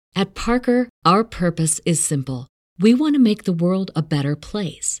At Parker, our purpose is simple. We want to make the world a better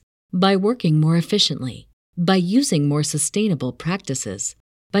place by working more efficiently, by using more sustainable practices,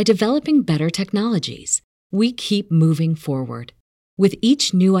 by developing better technologies. We keep moving forward. With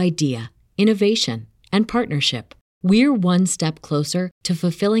each new idea, innovation, and partnership, we're one step closer to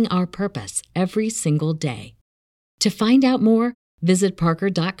fulfilling our purpose every single day. To find out more, visit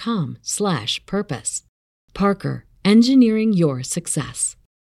parker.com/purpose. Parker, engineering your success.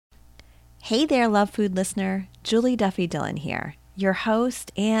 Hey there, Love Food listener. Julie Duffy Dillon here, your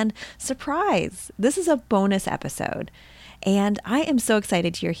host, and surprise, this is a bonus episode. And I am so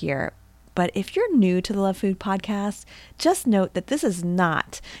excited you're here. But if you're new to the Love Food podcast, just note that this is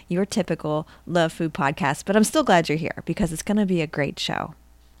not your typical Love Food podcast, but I'm still glad you're here because it's going to be a great show.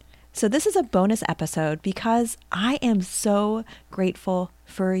 So this is a bonus episode because I am so grateful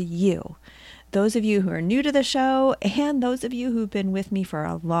for you. Those of you who are new to the show and those of you who've been with me for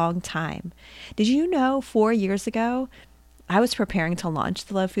a long time. Did you know 4 years ago, I was preparing to launch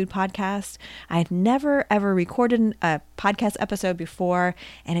the Love Food podcast. I had never, ever recorded a podcast episode before,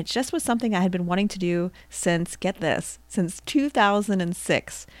 and it just was something I had been wanting to do since, get this, since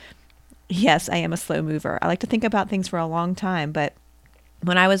 2006. Yes, I am a slow mover. I like to think about things for a long time, but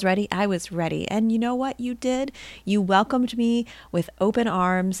when I was ready, I was ready. And you know what you did? You welcomed me with open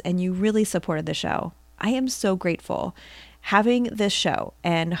arms and you really supported the show. I am so grateful. Having this show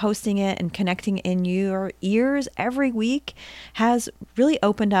and hosting it and connecting in your ears every week has really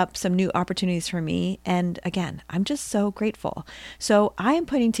opened up some new opportunities for me. And again, I'm just so grateful. So I am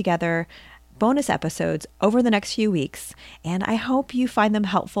putting together bonus episodes over the next few weeks, and I hope you find them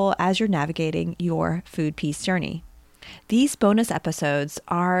helpful as you're navigating your food peace journey. These bonus episodes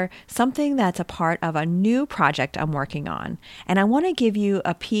are something that's a part of a new project I'm working on. And I want to give you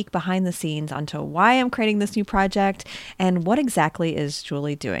a peek behind the scenes onto why I'm creating this new project and what exactly is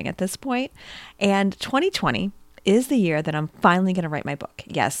Julie doing at this point. And 2020 is the year that I'm finally going to write my book.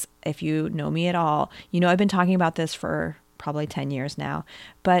 Yes, if you know me at all, you know I've been talking about this for probably 10 years now,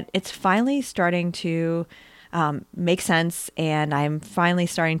 but it's finally starting to make sense. And I'm finally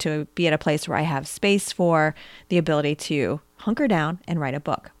starting to be at a place where I have space for the ability to hunker down and write a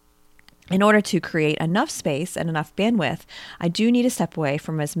book. In order to create enough space and enough bandwidth, I do need to step away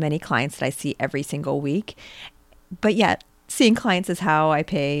from as many clients that I see every single week. But yet, seeing clients is how I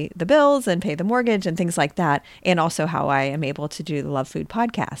pay the bills and pay the mortgage and things like that, and also how I am able to do the Love Food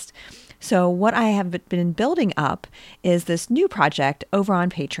podcast. So what I have been building up is this new project over on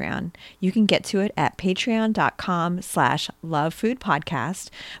Patreon. You can get to it at patreon.com/lovefoodpodcast.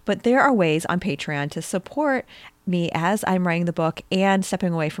 But there are ways on Patreon to support me as I'm writing the book and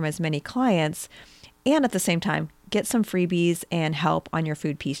stepping away from as many clients, and at the same time, get some freebies and help on your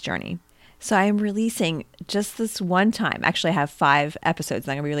food peace journey. So I am releasing just this one time. Actually, I have 5 episodes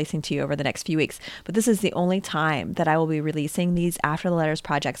that I'm going to be releasing to you over the next few weeks. But this is the only time that I will be releasing these After the Letters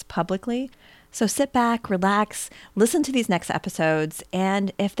projects publicly. So sit back, relax, listen to these next episodes.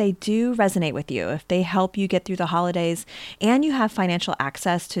 And if they do resonate with you, if they help you get through the holidays and you have financial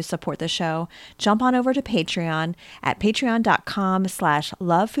access to support the show, jump on over to Patreon at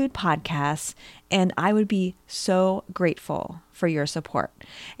patreon.com/lovefoodpodcasts. And I would be so grateful for your support.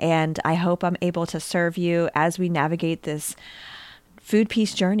 And I hope I'm able to serve you as we navigate this food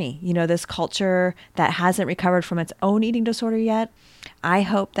peace journey, this culture that hasn't recovered from its own eating disorder yet. I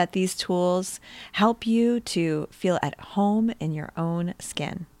hope that these tools help you to feel at home in your own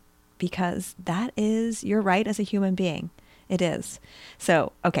skin, because that is your right as a human being. It is.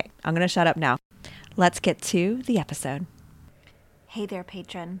 So, okay, I'm going to shut up now. Let's get to the episode. Hey there,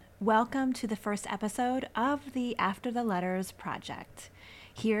 patron. Welcome to the first episode of the After the Letters project.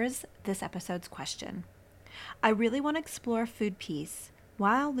 Here's this episode's question. I really want to explore food peace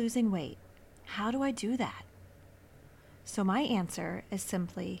while losing weight. How do I do that? So my answer is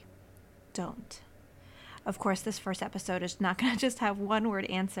simply, don't. Of course, this first episode is not going to just have one word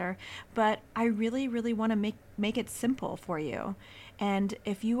answer, but I really, really want to make it simple for you. And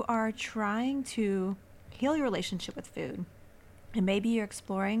if you are trying to heal your relationship with food, and maybe you're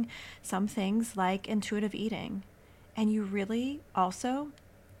exploring some things like intuitive eating, and you really also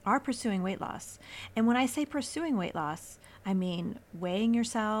are pursuing weight loss. And when I say pursuing weight loss, I mean weighing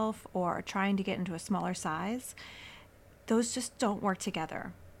yourself or trying to get into a smaller size. Those just don't work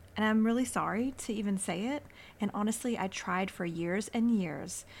together. And I'm really sorry to even say it. And honestly, I tried for years and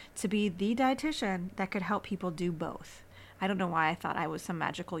years to be the dietitian that could help people do both. I don't know why I thought I was some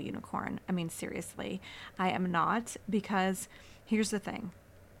magical unicorn. I mean, seriously, I am not, because here's the thing.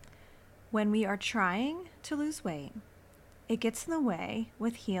 When we are trying to lose weight, it gets in the way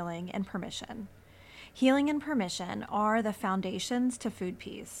with healing and permission. Healing and permission are the foundations to food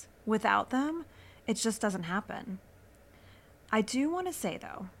peace. Without them, it just doesn't happen. I do want to say,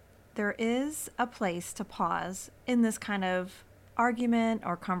 though, there is a place to pause in this kind of argument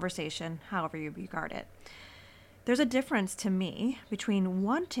or conversation, however you regard it. There's a difference to me between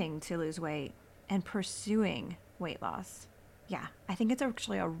wanting to lose weight and pursuing weight loss. Yeah, I think it's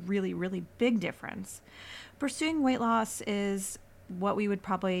actually a really, really big difference. Pursuing weight loss is what we would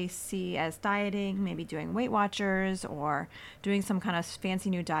probably see as dieting, maybe doing Weight Watchers or doing some kind of fancy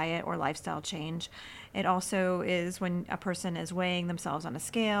new diet or lifestyle change. It also is when a person is weighing themselves on a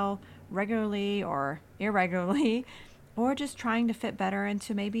scale regularly or irregularly, or just trying to fit better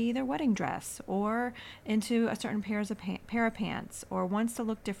into maybe their wedding dress or into a certain pair of pants, or wants to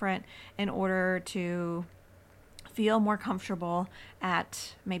look different in order to feel more comfortable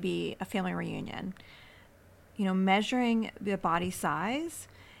at maybe a family reunion. Measuring the body size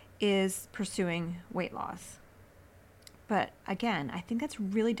is pursuing weight loss. But again, I think that's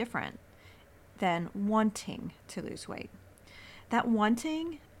really different than wanting to lose weight. That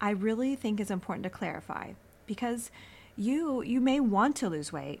wanting, I really think is important to clarify, because you may want to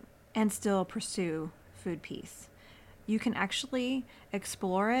lose weight and still pursue food peace. You can actually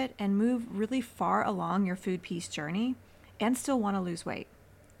explore it and move really far along your food peace journey and still want to lose weight,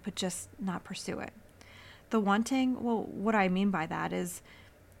 but just not pursue it. The wanting, well, what I mean by that is,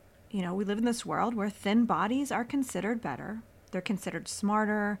 we live in this world where thin bodies are considered better. They're considered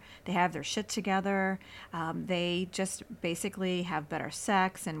smarter. They have their shit together. They just basically have better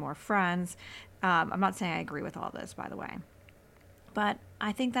sex and more friends. I'm not saying I agree with all this, by the way. But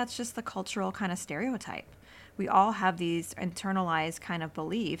I think that's just the cultural kind of stereotype. We all have these internalized kind of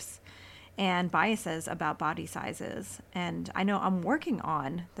beliefs and biases about body sizes. And I know I'm working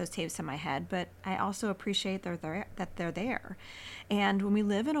on those tapes in my head, but I also appreciate that they're there. And when we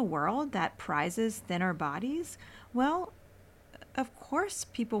live in a world that prizes thinner bodies, well, of course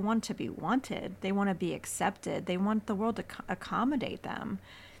people want to be wanted. They want to be accepted. They want the world to accommodate them.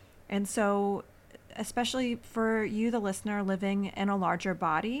 And so, especially for you, the listener, living in a larger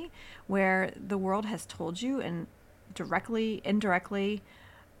body where the world has told you, and directly, indirectly,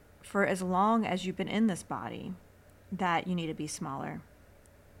 for as long as you've been in this body, that you need to be smaller.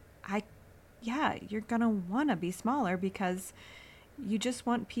 You're going to want to be smaller because you just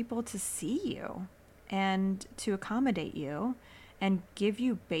want people to see you and to accommodate you and give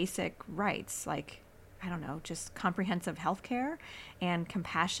you basic rights like, just comprehensive health care and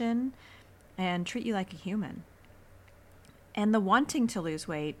compassion and treat you like a human. And the wanting to lose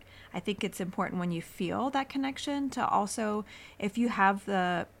weight, I think it's important when you feel that connection to also, if you have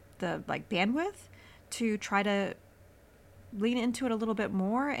the bandwidth, to try to lean into it a little bit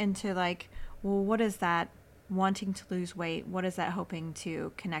more, into what is that wanting to lose weight? What is that hoping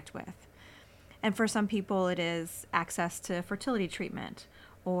to connect with? And for some people, it is access to fertility treatment,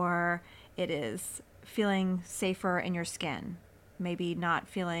 or it is feeling safer in your skin, maybe not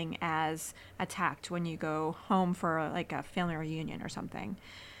feeling as attacked when you go home for a family reunion or something.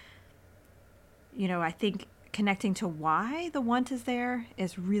 I think connecting to why the want is there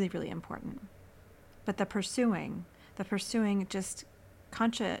is really, really important. But the pursuing just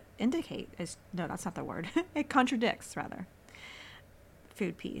that's not the word. It contradicts, rather,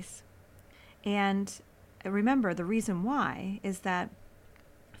 food peace. And remember, the reason why is that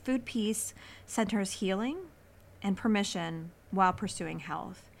food peace centers healing and permission while pursuing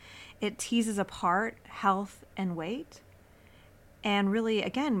health. It teases apart health and weight. And really,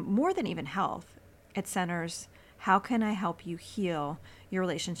 again, more than even health, it centers, how can I help you heal your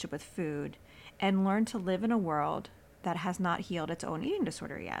relationship with food and learn to live in a world that has not healed its own eating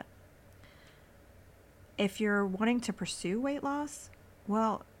disorder yet? If you're wanting to pursue weight loss,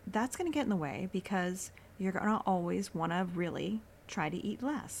 well, that's going to get in the way because you're going to always want to really try to eat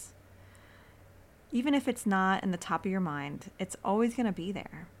less. Even if it's not in the top of your mind, it's always going to be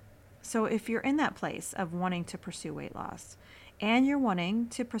there. So if you're in that place of wanting to pursue weight loss and you're wanting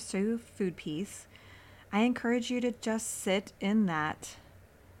to pursue food peace, I encourage you to just sit in that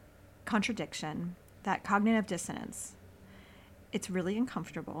contradiction, that cognitive dissonance. It's really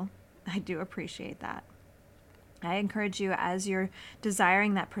uncomfortable. I do appreciate that. I encourage you, as you're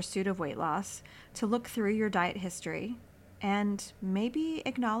desiring that pursuit of weight loss, to look through your diet history and maybe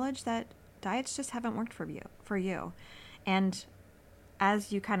acknowledge that diets just haven't worked for you. And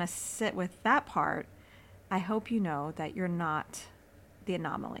as you kind of sit with that part, I hope you know that you're not the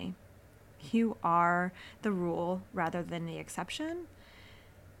anomaly. You are the rule rather than the exception.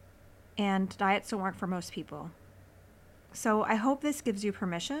 And diets don't work for most people. So I hope this gives you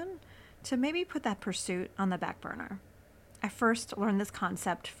permission to maybe put that pursuit on the back burner. I first learned this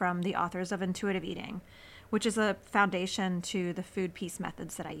concept from the authors of Intuitive Eating, which is a foundation to the food peace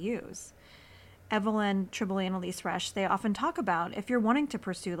methods that I use. Evelyn Tribole and Elise Resch, they often talk about if you're wanting to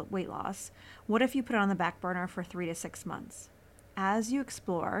pursue weight loss, what if you put it on the back burner for 3 to 6 months as you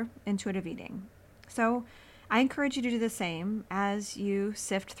explore intuitive eating? So I encourage you to do the same as you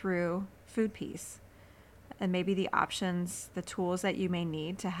sift through food peace and maybe the options, the tools that you may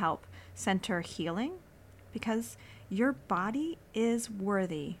need to help center healing, because your body is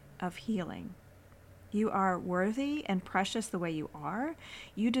worthy of healing. You are worthy and precious the way you are.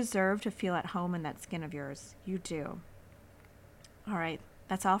 You deserve to feel at home in that skin of yours. You do. All right,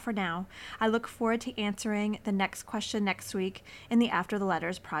 that's all for now. I look forward to answering the next question next week in the After the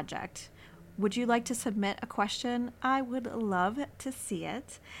Letters project. Would you like to submit a question? I would love to see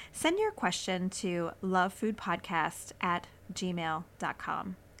it. Send your question to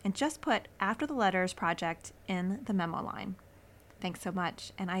lovefoodpodcast@gmail.com and just put After the Letters project in the memo line. Thanks so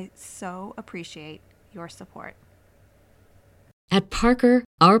much, and I so appreciate your support. At Parker,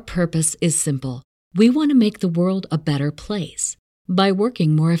 our purpose is simple. We want to make the world a better place by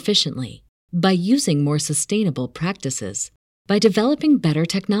working more efficiently, by using more sustainable practices, by developing better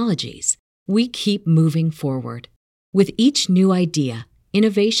technologies. We keep moving forward. With each new idea,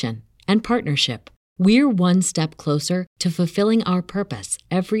 innovation, and partnership, we're one step closer to fulfilling our purpose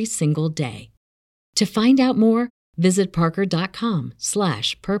every single day. To find out more, visit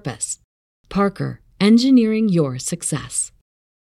parker.com/purpose. Parker, engineering your success.